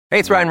Hey,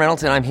 it's Ryan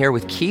Reynolds, and I'm here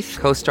with Keith,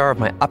 co-star of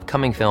my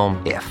upcoming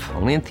film, If,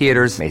 only in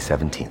theaters May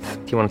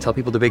 17th. Do you want to tell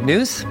people the big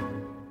news?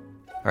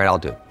 All right, I'll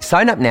do it.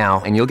 Sign up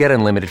now and you'll get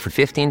unlimited for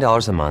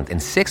 $15 a month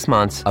and 6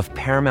 months of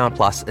Paramount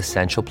Plus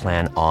Essential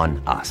Plan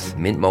on us.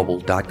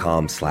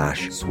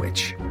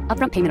 MintMobile.com/switch.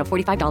 Upfront payment of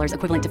 $45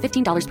 equivalent to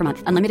 $15 per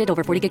month. Unlimited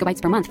over 40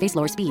 gigabytes per month. Face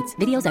lower speeds.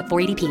 Videos at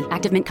 480p.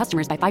 Active Mint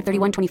customers by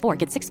 531.24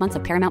 get 6 months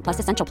of Paramount Plus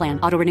Essential Plan.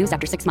 Auto renews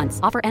after 6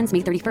 months. Offer ends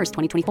May 31st,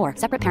 2024.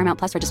 Separate Paramount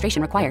Plus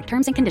registration required.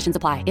 Terms and conditions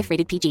apply if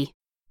rated PG.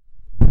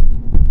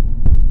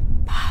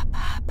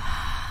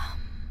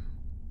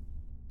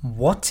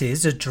 What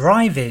is a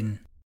drive-in?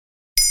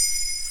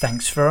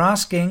 Thanks for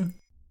asking.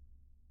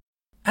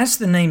 As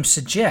the name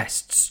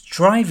suggests,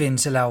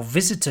 drive-ins allow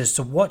visitors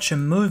to watch a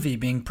movie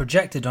being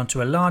projected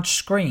onto a large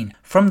screen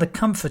from the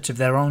comfort of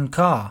their own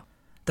car.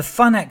 The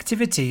fun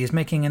activity is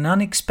making an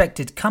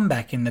unexpected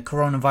comeback in the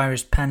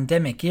coronavirus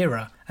pandemic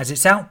era, as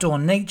its outdoor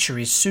nature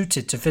is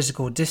suited to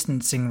physical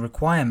distancing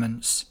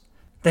requirements.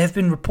 There have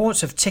been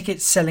reports of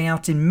tickets selling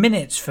out in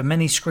minutes for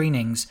many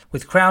screenings,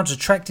 with crowds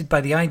attracted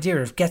by the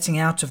idea of getting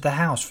out of the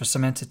house for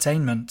some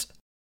entertainment.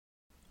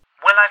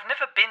 Well, I've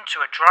never been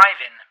to a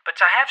drive-in,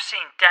 but I have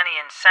seen Danny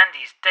and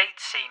Sandy's date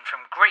scene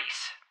from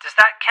Greece. Does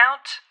that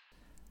count?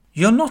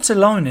 You're not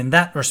alone in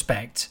that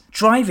respect.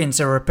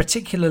 Drive-ins are a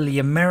particularly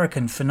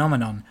American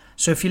phenomenon,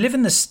 so if you live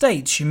in the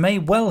States, you may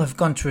well have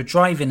gone to a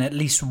drive-in at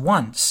least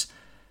once.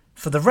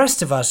 For the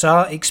rest of us,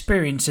 our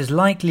experience is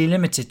likely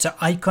limited to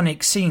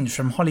iconic scenes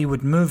from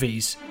Hollywood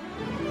movies.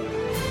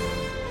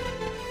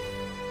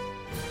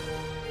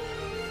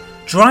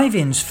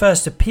 Drive-ins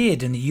first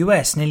appeared in the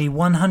US nearly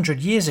 100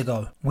 years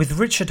ago, with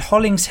Richard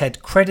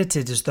Hollingshead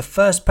credited as the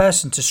first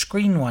person to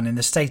screen one in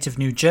the state of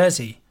New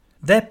Jersey.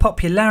 Their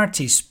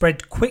popularity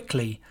spread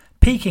quickly,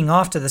 peaking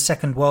after the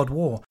Second World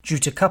War due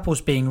to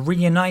couples being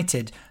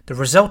reunited, the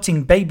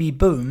resulting baby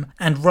boom,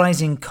 and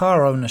rising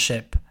car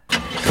ownership.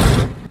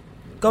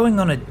 Going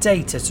on a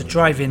date at a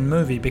drive-in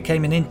movie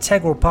became an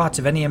integral part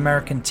of any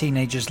American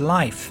teenager's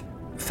life.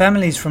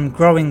 Families from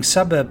growing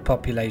suburb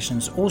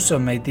populations also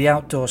made the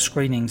outdoor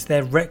screenings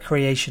their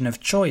recreation of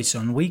choice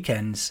on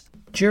weekends.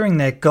 During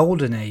their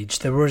golden age,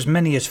 there were as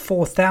many as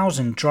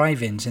 4,000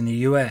 drive-ins in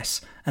the US,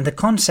 and the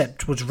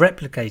concept was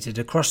replicated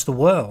across the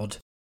world.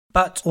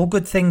 But all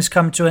good things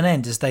come to an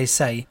end, as they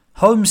say.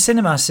 Home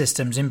cinema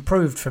systems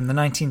improved from the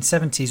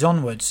 1970s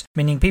onwards,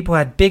 meaning people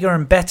had bigger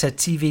and better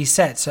TV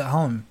sets at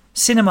home.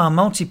 Cinema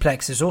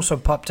multiplexes also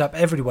popped up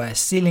everywhere,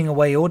 stealing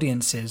away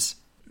audiences.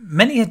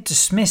 Many had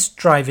dismissed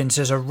drive-ins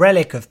as a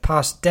relic of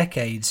past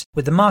decades,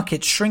 with the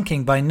market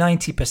shrinking by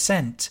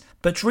 90%,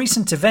 but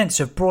recent events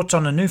have brought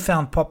on a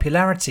newfound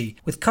popularity,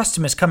 with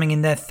customers coming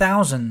in their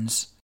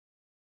thousands.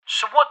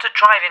 So what do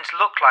drive-ins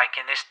look like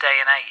in this day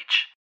and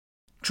age?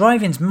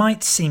 Drive-ins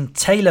might seem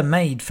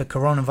tailor-made for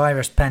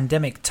coronavirus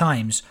pandemic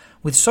times,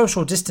 with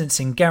social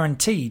distancing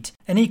guaranteed.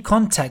 Any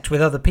contact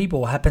with other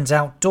people happens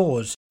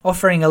outdoors,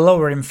 offering a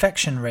lower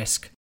infection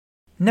risk.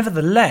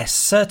 Nevertheless,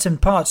 certain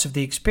parts of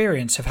the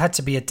experience have had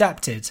to be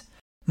adapted.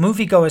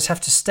 Moviegoers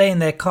have to stay in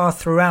their car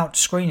throughout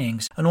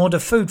screenings and order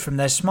food from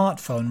their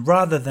smartphone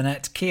rather than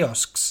at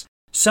kiosks.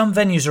 Some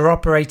venues are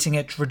operating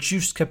at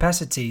reduced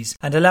capacities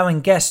and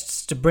allowing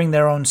guests to bring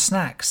their own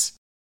snacks.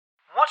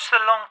 What's the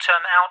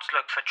long-term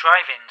outlook for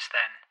drive-ins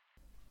then?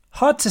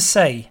 Hard to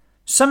say.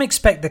 Some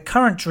expect the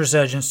current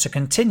resurgence to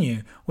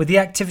continue, with the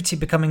activity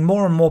becoming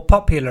more and more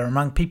popular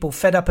among people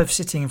fed up of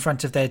sitting in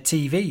front of their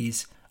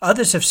TVs.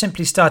 Others have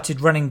simply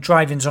started running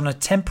drive-ins on a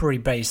temporary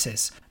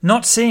basis,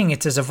 not seeing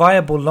it as a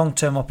viable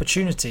long-term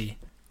opportunity.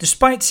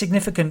 Despite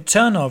significant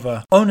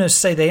turnover, owners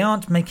say they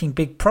aren't making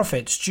big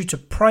profits due to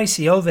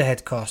pricey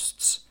overhead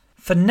costs.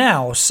 For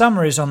now,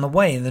 summer is on the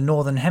way in the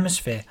Northern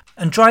Hemisphere,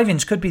 and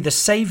drive-ins could be the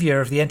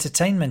saviour of the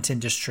entertainment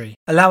industry,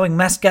 allowing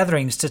mass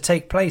gatherings to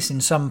take place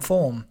in some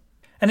form.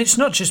 And it's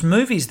not just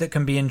movies that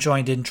can be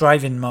enjoyed in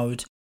drive-in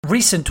mode.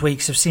 Recent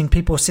weeks have seen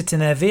people sit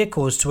in their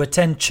vehicles to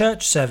attend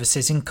church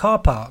services in car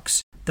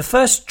parks. The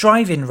first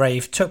drive-in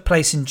rave took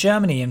place in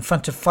Germany in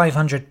front of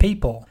 500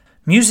 people.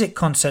 Music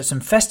concerts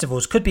and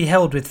festivals could be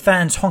held with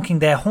fans honking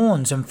their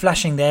horns and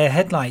flashing their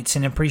headlights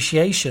in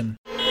appreciation.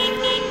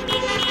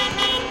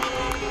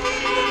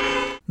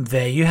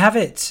 There you have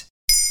it.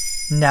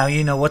 Now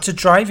you know what a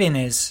drive-in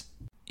is.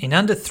 In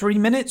under 3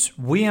 minutes,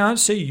 we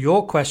answer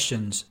your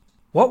questions.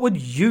 What would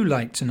you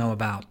like to know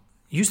about?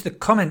 Use the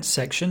comments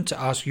section to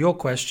ask your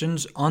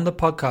questions on the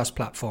podcast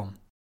platform.